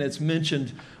thing. And it's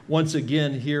mentioned once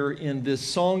again here in this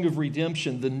song of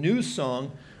redemption, the new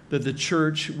song that the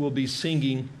church will be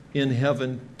singing in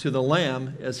heaven to the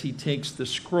Lamb as he takes the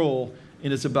scroll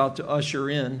and is about to usher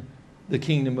in the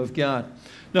kingdom of God.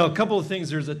 Now, a couple of things.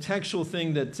 There's a textual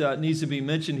thing that needs to be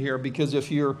mentioned here, because if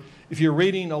you're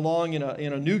reading along in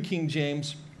a New King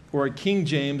James or a King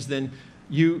James, then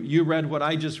you read what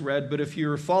I just read. But if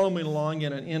you're following along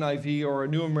in an NIV or a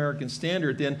New American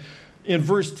Standard, then in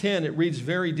verse 10 it reads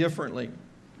very differently.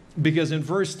 Because in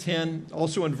verse 10,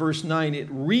 also in verse 9, it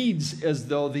reads as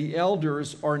though the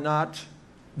elders are not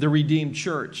the redeemed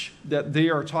church, that they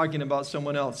are talking about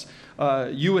someone else.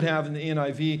 You would have in the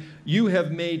NIV, you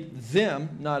have made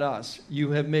them, not us,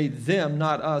 you have made them,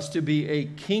 not us, to be a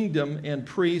kingdom and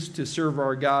priests to serve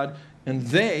our God, and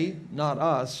they, not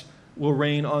us, will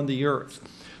reign on the earth.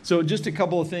 So just a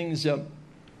couple of things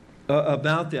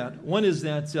about that. One is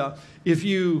that if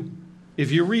you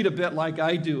read a bit like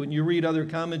I do, and you read other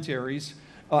commentaries,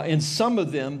 and some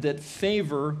of them that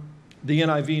favor the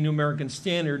NIV, New American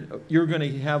Standard, you're going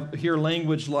to hear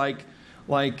language like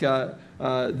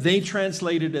they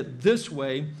translated it this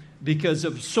way because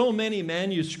of so many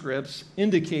manuscripts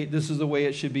indicate this is the way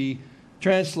it should be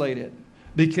translated.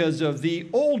 Because of the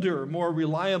older, more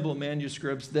reliable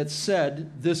manuscripts that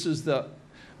said this is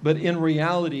but in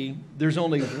reality, there's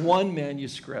only one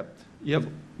manuscript. You have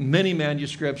many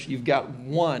manuscripts, you've got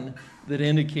one that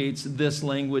indicates this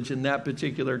language in that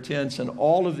particular tense, and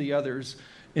all of the others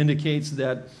indicates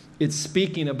that it's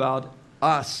speaking about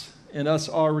us and us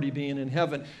already being in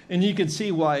heaven. And you can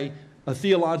see why a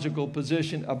theological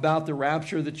position about the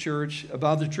rapture of the church,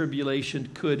 about the tribulation,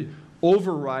 could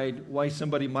override why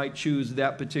somebody might choose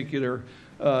that particular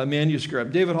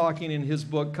manuscript. David Hawking, in his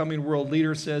book, Coming World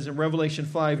Leader, says in Revelation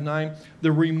 5:9,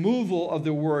 the removal of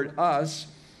the word us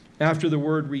after the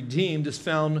word redeemed is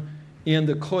found in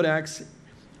the Codex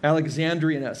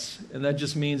Alexandrinus. And that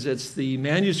just means it's the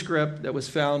manuscript that was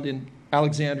found in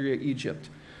Alexandria, Egypt.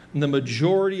 And the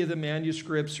majority of the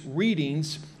manuscript's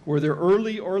readings, whether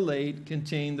early or late,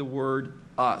 contain the word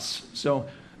us. So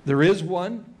there is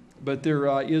one, but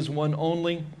there is one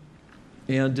only.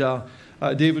 And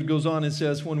David goes on and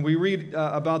says, when we read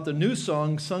about the new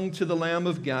song sung to the Lamb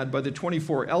of God by the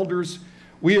 24 elders,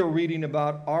 we are reading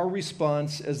about our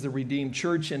response as the redeemed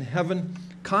church in heaven,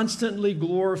 constantly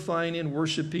glorifying and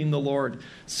worshiping the Lord,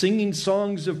 singing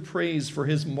songs of praise for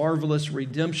his marvelous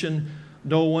redemption.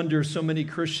 No wonder so many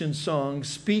Christian songs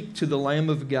speak to the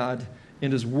Lamb of God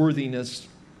and his worthiness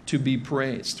to be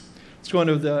praised. Let's go on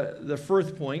to the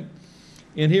first point.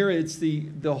 And here it's the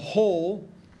whole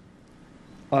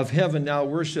of heaven now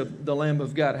worship the Lamb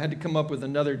of God. I had to come up with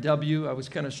another W. I was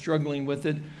kind of struggling with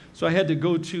it. So I had to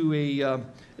go to a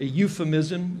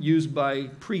euphemism used by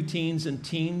preteens and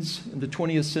teens in the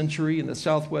 20th century in the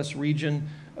southwest region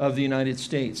of the United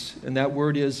States. And that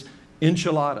word is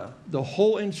enchilada. The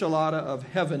whole enchilada of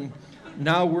heaven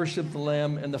now worship the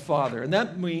Lamb and the Father. And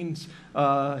that means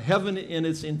heaven in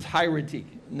its entirety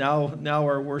now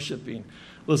are worshiping.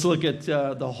 Let's look at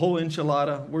the whole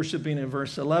enchilada worshiping in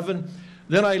verse 11.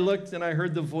 Then I looked and I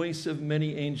heard the voice of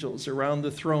many angels around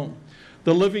the throne,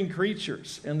 the living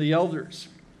creatures and the elders.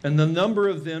 And the number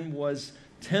of them was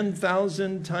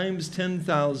 10,000 times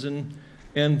 10,000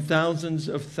 and thousands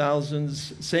of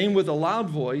thousands, saying with a loud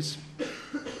voice,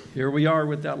 here we are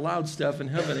with that loud stuff in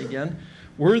heaven again,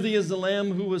 worthy is the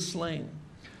Lamb who was slain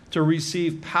to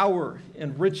receive power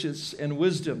and riches and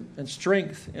wisdom and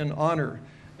strength and honor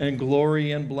and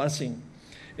glory and blessing.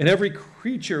 And every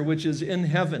creature which is in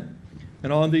heaven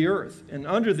and on the earth and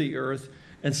under the earth,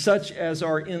 and such as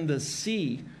are in the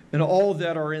sea, and all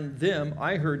that are in them,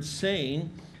 I heard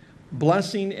saying,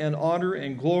 blessing and honor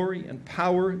and glory and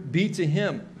power be to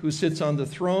him who sits on the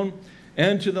throne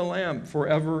and to the Lamb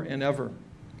forever and ever.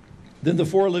 Then the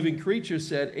four living creatures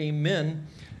said, Amen.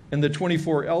 And the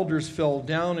 24 elders fell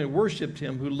down and worshiped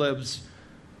him who lives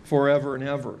forever and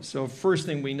ever. So first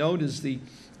thing we note is the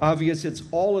obvious, it's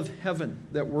all of heaven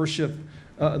that worship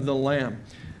the Lamb.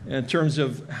 In terms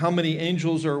of how many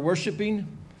angels are worshiping,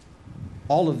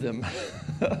 all of them.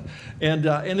 And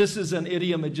this is an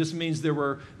idiom. It just means there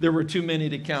were too many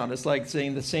to count. It's like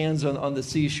saying the sands on the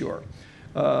seashore.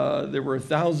 There were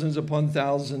thousands upon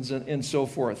thousands and so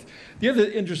forth. The other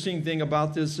interesting thing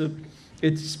about this,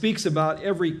 it speaks about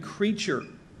every creature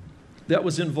that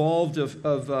was involved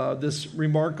of this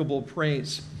remarkable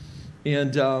praise.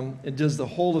 And does the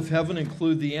whole of heaven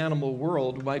include the animal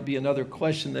world? Might be another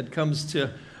question that comes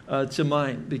to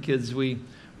mind, because we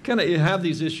kind of have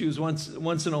these issues once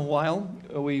in a while.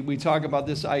 We talk about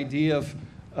this idea of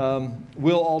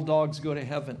will all dogs go to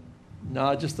heaven?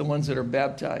 No, just the ones that are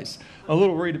baptized. I'm a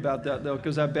little worried about that, though,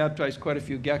 because I've baptized quite a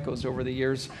few geckos over the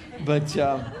years. But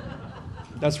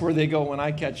that's where they go when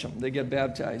I catch them. They get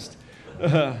baptized.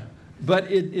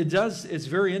 But it's a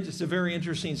very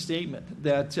interesting statement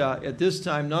that at this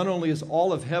time, not only is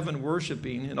all of heaven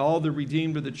worshiping and all the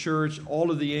redeemed of the church,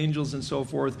 all of the angels and so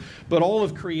forth, but all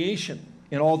of creation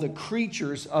and all the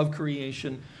creatures of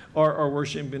creation are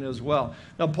worshiping as well.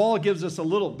 Now, Paul gives us a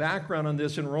little background on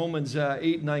this in Romans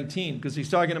 8:19, because he's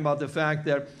talking about the fact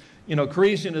that,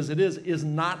 creation as it is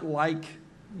not like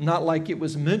it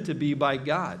was meant to be by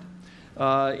God.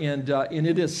 And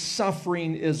it is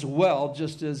suffering as well,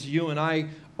 just as you and I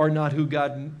are not who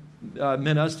God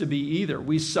meant us to be either.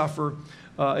 We suffer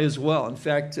as well. In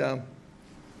fact,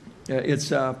 it's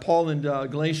Paul in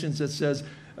Galatians that says,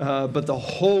 but the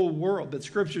whole world, but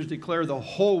scriptures declare the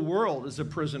whole world is a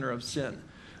prisoner of sin.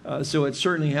 So it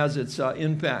certainly has its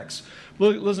impacts.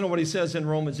 Listen to what he says in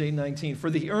Romans 8:19. For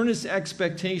the earnest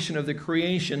expectation of the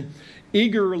creation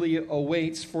eagerly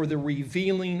awaits for the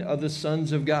revealing of the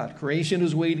sons of God. Creation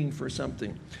is waiting for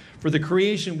something. For the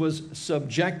creation was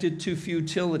subjected to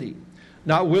futility,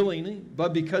 not willingly,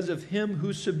 but because of him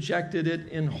who subjected it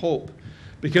in hope.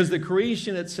 Because the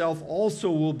creation itself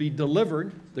also will be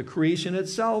delivered, the creation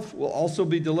itself will also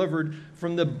be delivered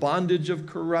from the bondage of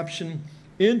corruption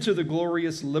into the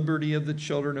glorious liberty of the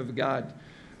children of God.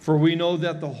 For we know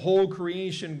that the whole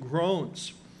creation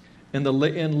groans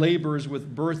and labors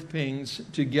with birth pangs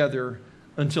together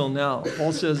until now.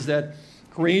 Paul says that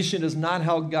creation is not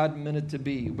how God meant it to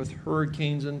be, with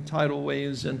hurricanes and tidal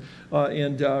waves and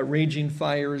raging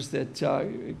fires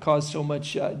that cause so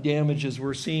much damage as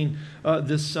we're seeing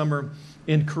this summer.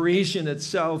 And creation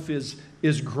itself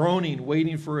is groaning,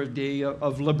 waiting for a day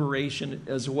of liberation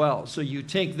as well. So you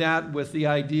take that with the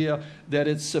idea that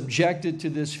it's subjected to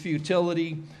this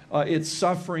futility, it's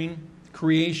suffering,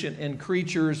 creation and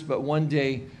creatures, but one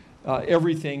day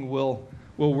everything will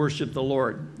worship the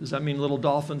Lord. Does that mean little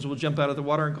dolphins will jump out of the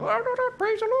water and go, "Oh,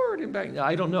 praise the Lord"? And back?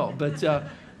 I don't know, but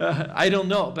I don't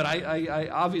know. But I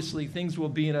obviously things will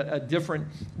be in a different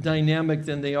dynamic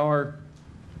than they are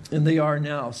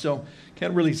now. So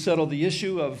can't really settle the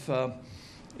issue of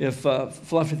if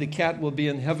Fluffy the cat will be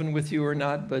in heaven with you or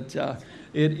not. But but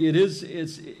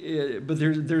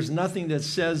there's nothing that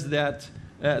says that.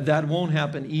 That won't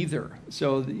happen either.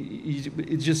 So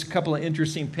it's just a couple of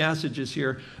interesting passages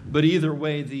here. But either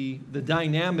way, the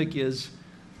dynamic is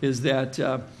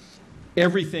that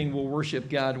everything will worship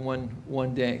God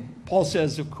one day. Paul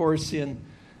says, of course, in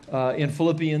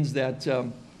Philippians that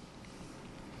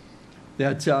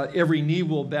every knee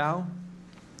will bow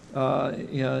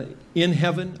in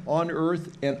heaven, on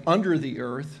earth, and under the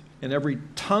earth, and every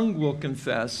tongue will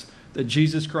confess that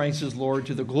Jesus Christ is Lord,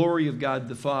 to the glory of God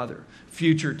the Father.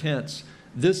 Future tense.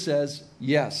 This says,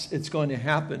 yes, it's going to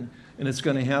happen, and it's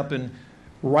going to happen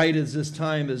right as this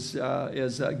time as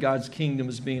God's kingdom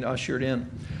is being ushered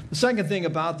in. The second thing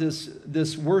about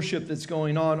this worship that's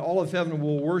going on, all of heaven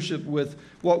will worship with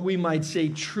what we might say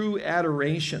true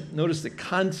adoration. Notice the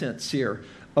contents here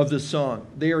of the song.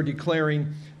 They are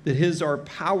declaring that His are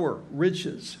power,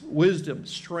 riches, wisdom,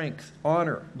 strength,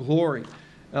 honor, glory,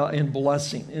 and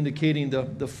blessing, indicating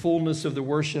the fullness of the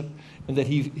worship and that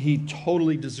he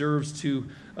totally deserves to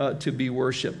be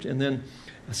worshipped. And then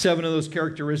 7 of those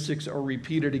characteristics are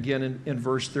repeated again in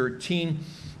verse 13.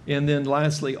 And then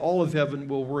lastly, all of heaven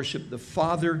will worship the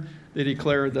Father. They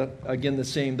declare again the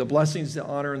same, the blessings, the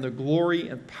honor, and the glory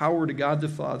and power to God the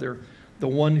Father, the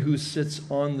one who sits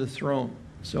on the throne.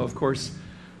 So, of course,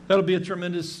 that'll be a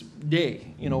tremendous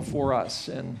day, for us.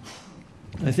 And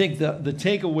I think the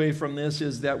takeaway from this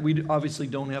is that we obviously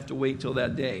don't have to wait till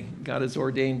that day. God has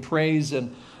ordained praise,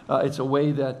 and it's a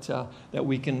way that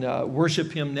we can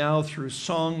worship Him now through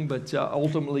song, but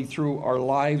ultimately through our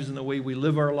lives and the way we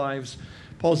live our lives.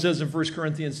 Paul says in 1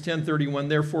 Corinthians 10:31,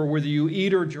 therefore, whether you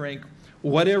eat or drink,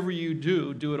 whatever you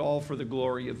do, do it all for the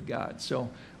glory of God. So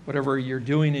whatever you're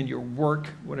doing in your work,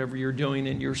 whatever you're doing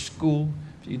in your school,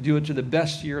 if you do it to the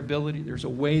best of your ability, there's a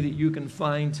way that you can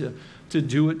find to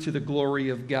do it to the glory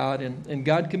of God. And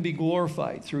God can be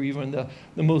glorified through even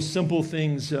the most simple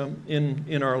things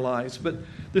in our lives. But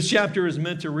this chapter is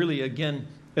meant to really, again,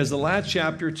 as the last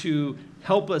chapter, to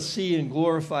help us see and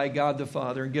glorify God the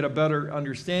Father and get a better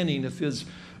understanding of His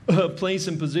place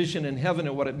and position in heaven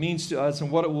and what it means to us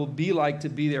and what it will be like to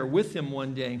be there with Him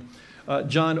one day.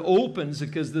 John opens,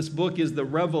 because this book is the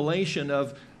revelation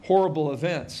of horrible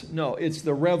events. No, it's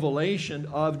the revelation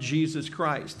of Jesus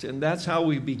Christ. And that's how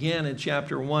we began in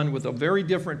chapter 1, with a very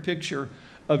different picture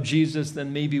of Jesus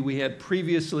than maybe we had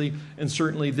previously. And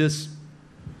certainly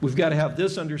we've got to have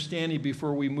this understanding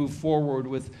before we move forward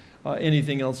with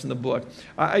anything else in the book.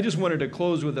 I just wanted to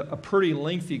close with a pretty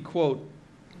lengthy quote,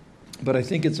 but I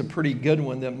think it's a pretty good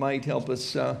one that might help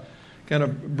us kind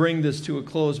of bring this to a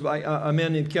close. A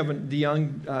man named Kevin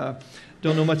DeYoung,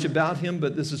 don't know much about him,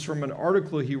 but this is from an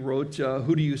article he wrote,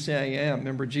 Who Do You Say I Am?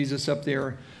 Remember Jesus up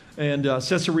there and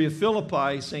Caesarea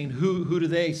Philippi saying, who do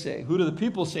they say? Who do the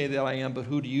people say that I am, but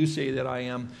who do you say that I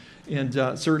am? And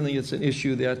certainly it's an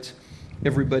issue that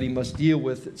everybody must deal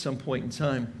with at some point in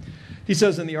time. He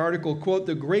says in the article, quote,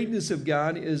 the greatness of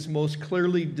God is most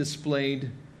clearly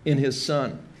displayed in His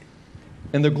Son,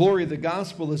 and the glory of the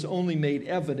gospel is only made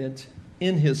evident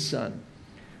in His Son.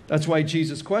 That's why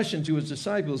Jesus' question to His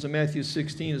disciples in Matthew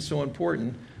 16 is so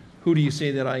important. Who do you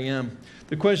say that I am?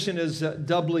 The question is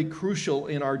doubly crucial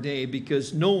in our day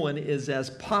because no one is as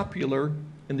popular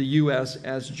in the U.S.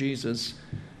 as Jesus,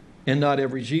 and not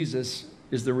every Jesus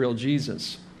is the real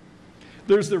Jesus.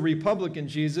 There's the Republican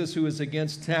Jesus who is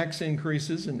against tax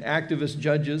increases and activist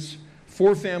judges,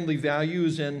 for family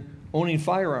values and owning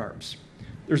firearms.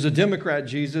 There's a Democrat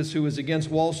Jesus who is against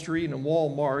Wall Street and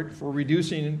Walmart for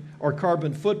reducing our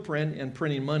carbon footprint and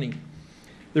printing money.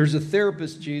 There's a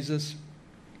therapist Jesus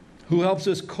who helps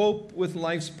us cope with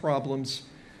life's problems,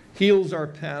 heals our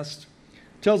past,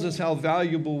 tells us how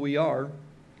valuable we are,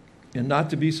 and not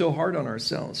to be so hard on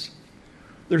ourselves.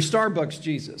 There's Starbucks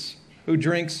Jesus who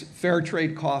drinks fair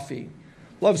trade coffee,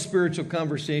 loves spiritual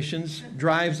conversations,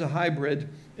 drives a hybrid,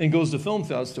 and goes to film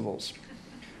festivals.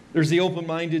 There's the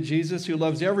open-minded Jesus who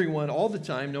loves everyone all the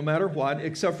time, no matter what,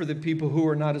 except for the people who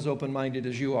are not as open-minded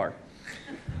as you are.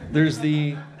 There's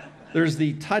the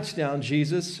touchdown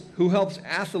Jesus who helps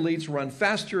athletes run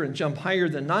faster and jump higher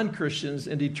than non-Christians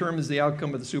and determines the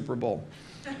outcome of the Super Bowl.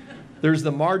 There's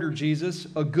the martyr Jesus,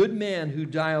 a good man who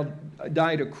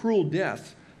died a cruel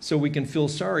death so we can feel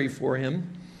sorry for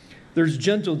him. There's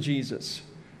gentle Jesus,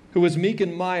 who is meek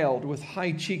and mild with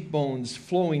high cheekbones,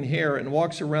 flowing hair, and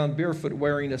walks around barefoot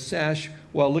wearing a sash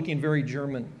while looking very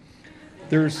German.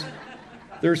 There's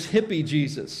hippie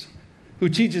Jesus, who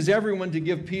teaches everyone to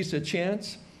give peace a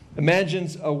chance,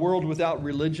 imagines a world without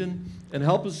religion, and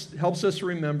helps us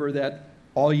remember that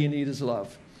all you need is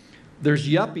love. There's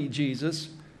yuppie Jesus,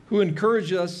 who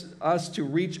encourages us to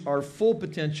reach our full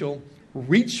potential,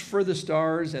 reach for the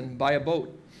stars, and buy a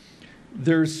boat.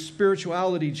 There's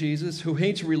spirituality Jesus, who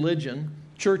hates religion,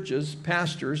 churches,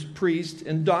 pastors, priests,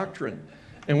 and doctrine,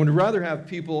 and would rather have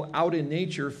people out in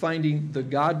nature finding the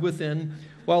God within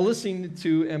while listening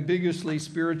to ambiguously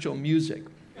spiritual music.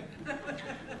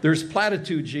 There's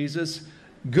platitude Jesus,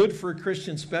 good for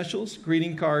Christian specials,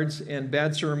 greeting cards, and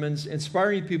bad sermons,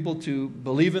 inspiring people to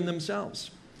believe in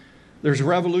themselves. There's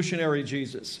revolutionary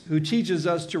Jesus, who teaches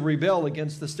us to rebel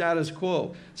against the status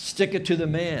quo, stick it to the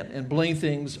man, and blame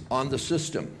things on the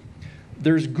system.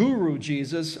 There's guru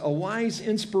Jesus, a wise,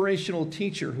 inspirational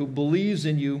teacher who believes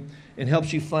in you and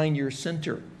helps you find your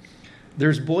center.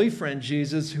 There's boyfriend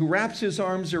Jesus, who wraps his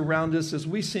arms around us as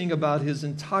we sing about his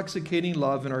intoxicating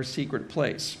love in our secret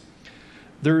place.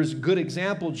 There's good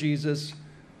example Jesus,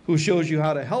 who shows you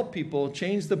how to help people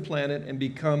change the planet and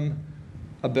become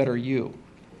a better you.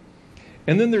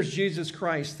 And then there's Jesus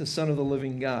Christ, the Son of the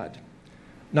living God.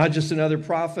 Not just another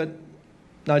prophet,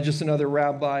 not just another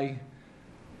rabbi,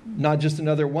 not just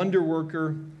another wonder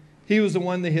worker. He was the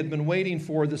one they had been waiting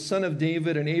for, the Son of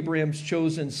David and Abraham's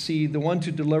chosen seed, the one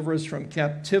to deliver us from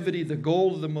captivity, the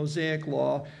goal of the Mosaic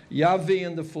law, Yahweh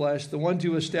in the flesh, the one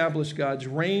to establish God's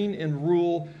reign and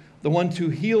rule, the one to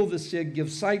heal the sick,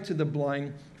 give sight to the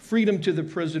blind, freedom to the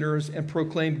prisoners, and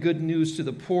proclaim good news to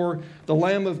the poor, the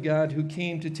Lamb of God who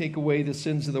came to take away the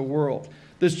sins of the world.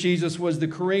 This Jesus was the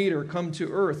Creator come to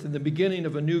earth in the beginning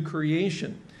of a new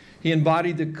creation. He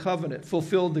embodied the covenant,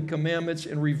 fulfilled the commandments,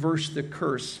 and reversed the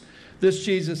curse. This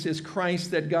Jesus is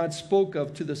Christ that God spoke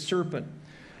of to the serpent,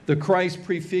 the Christ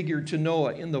prefigured to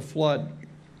Noah in the flood,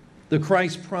 the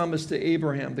Christ promised to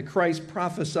Abraham, the Christ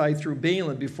prophesied through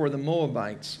Balaam before the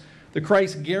Moabites, the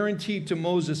Christ guaranteed to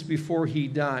Moses before he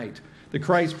died, the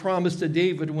Christ promised to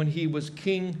David when he was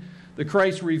king, the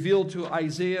Christ revealed to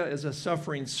Isaiah as a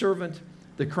suffering servant,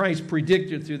 the Christ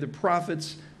predicted through the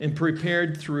prophets and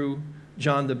prepared through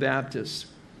John the Baptist.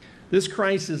 This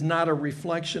Christ is not a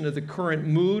reflection of the current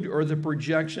mood or the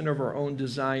projection of our own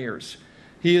desires.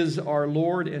 He is our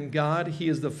Lord and God. He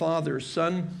is the Father,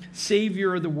 Son,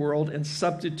 Savior of the world, and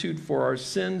substitute for our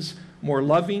sins, more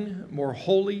loving, more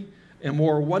holy, and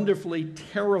more wonderfully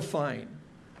terrifying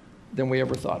than we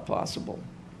ever thought possible.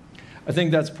 I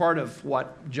think that's part of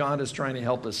what John is trying to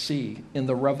help us see in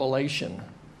the revelation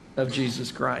of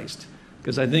Jesus Christ,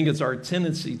 because I think it's our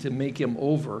tendency to make him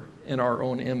over in our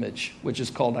own image, which is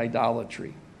called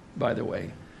idolatry, by the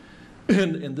way.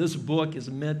 And this book is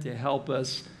meant to help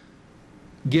us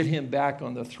get him back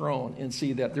on the throne and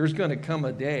see that there's going to come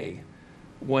a day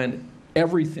when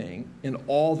everything in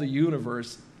all the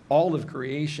universe, all of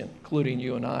creation, including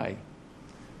you and I,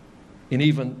 and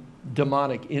even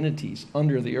demonic entities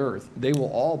under the earth, they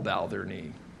will all bow their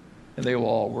knee and they will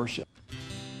all worship.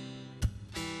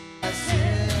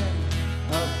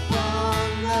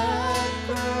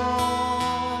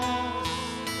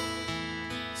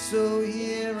 So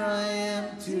here I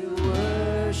am to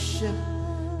worship,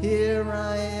 here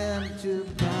I am to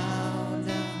bow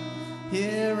down,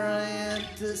 here I am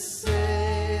to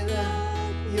say